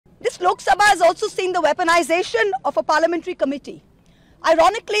Lok Sabha has also seen the weaponization of a parliamentary committee.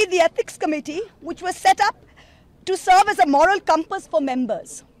 Ironically, the Ethics Committee, which was set up to serve as a moral compass for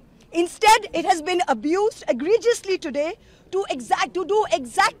members. Instead, it has been abused egregiously today to do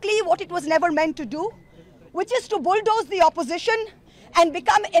exactly what it was never meant to do, which is to bulldoze the opposition and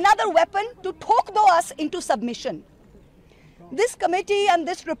become another weapon to talk us into submission. This committee and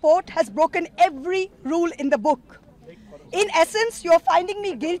this report has broken every rule in the book. In essence, you are finding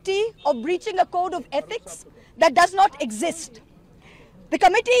me guilty of breaching a code of ethics that does not exist. The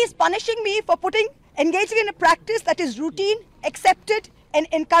committee is punishing me for engaging in a practice that is routine, accepted, and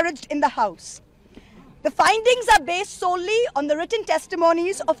encouraged in the House. The findings are based solely on the written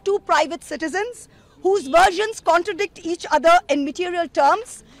testimonies of two private citizens whose versions contradict each other in material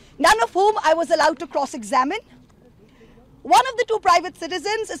terms, none of whom I was allowed to cross-examine. One of the two private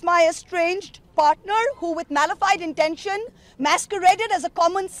citizens is my estranged partner who, with malified intention, masqueraded as a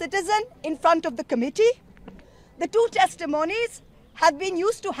common citizen in front of the committee. The two testimonies have been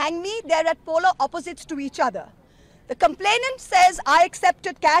used to hang me. They are at polar opposites to each other. The complainant says I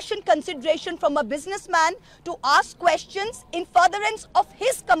accepted cash in consideration from a businessman to ask questions in furtherance of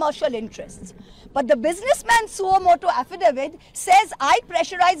his commercial interests. But the businessman's suo motu affidavit says I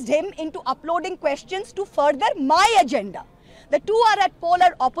pressurized him into uploading questions to further my agenda. The two are at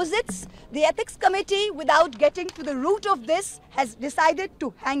polar opposites. The Ethics Committee, without getting to the root of this, has decided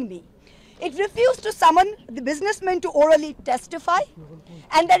to hang me. It refused to summon the businessman to orally testify,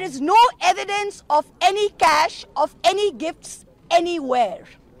 and there is no evidence of any cash, of any gifts anywhere.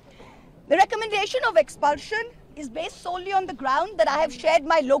 The recommendation of expulsion is based solely on the ground that I have shared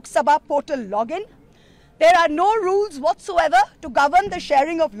my Lok Sabha portal login. There are no rules whatsoever to govern the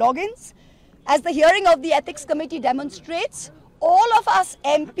sharing of logins. As the hearing of the Ethics Committee demonstrates, all of us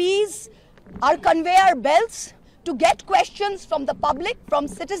MPs are conveyor belts to get questions from the public, from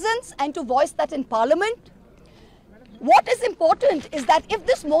citizens, and to voice that in Parliament. What is important is that if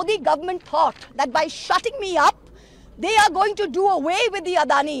this Modi government thought that by shutting me up, they are going to do away with the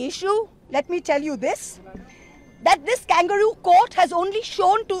Adani issue, let me tell you this, that this kangaroo court has only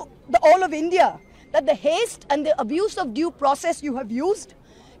shown to the all of India that the haste and the abuse of due process you have used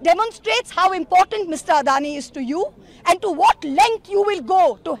demonstrates how important Mr. Adani is to you and to what length you will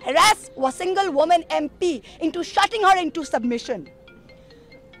go to harass a single woman MP into shutting her into submission.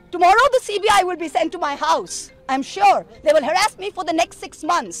 Tomorrow the CBI will be sent to my house. I'm sure they will harass me for the next 6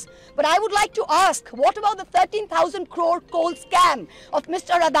 months. But I would like to ask, what about the 13,000 crore coal scam of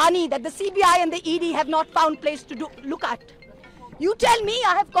Mr. Adani that the CBI and the ED have not found place to look at? You tell me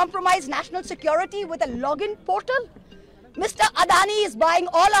I have compromised national security with a login portal? Mr. Adani is buying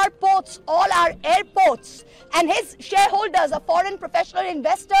all our ports, all our airports, and his shareholders are foreign professional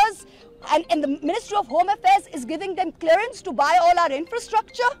investors, and the Ministry of Home Affairs is giving them clearance to buy all our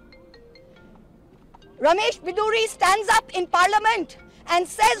infrastructure. Ramesh Biduri stands up in Parliament and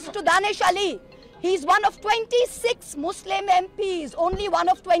says to Danesh Ali, he's one of 26 Muslim MPs, only one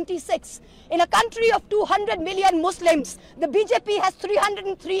of 26. In a country of 200 million Muslims, the BJP has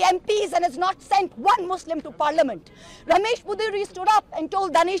 303 MPs and has not sent one Muslim to Parliament. Ramesh Biduri stood up and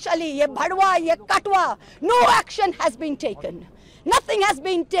told Danesh Ali, ye bhadwa, ye katwa, no action has been taken. Nothing has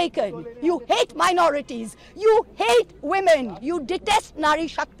been taken. You hate minorities. You hate women. You detest Nari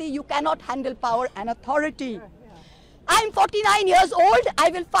Shakti. You cannot handle power and authority. I'm 49 years old.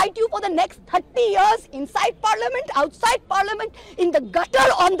 I will fight you for the next 30 years inside Parliament, outside Parliament, in the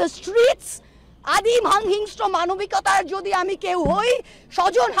gutter, on the streets. Adim hanghingstra manobikatar jodi ami keu hoi,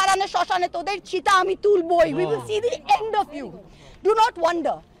 shojon harane shoshane toder chita ami tulboi. We will see the end of you. Do not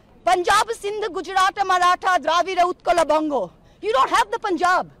wonder. Punjab, Sindh, Gujarat, Maratha, Dravida, Utkala, Bongo. You don't have the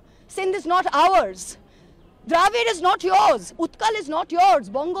Punjab. Sindh is not ours. Dravid is not yours. Utkal is not yours.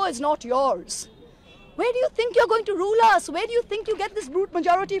 Bongo is not yours. Where do you think you're going to rule us? Where do you think you get this brute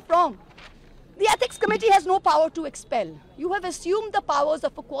majority from? The Ethics Committee has no power to expel. You have assumed the powers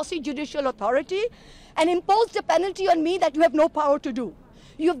of a quasi-judicial authority and imposed a penalty on me that you have no power to do.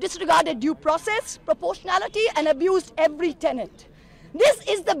 You have disregarded due process, proportionality, and abused every tenet. This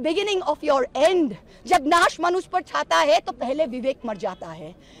is the beginning of your end. जब नाश मनुष्य पर छाता है तो पहले विवेक मर जाता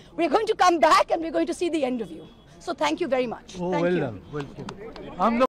है. We're going to come back and we're going to see the end of you. So thank you very much. Oh, thank well you. done. Well done.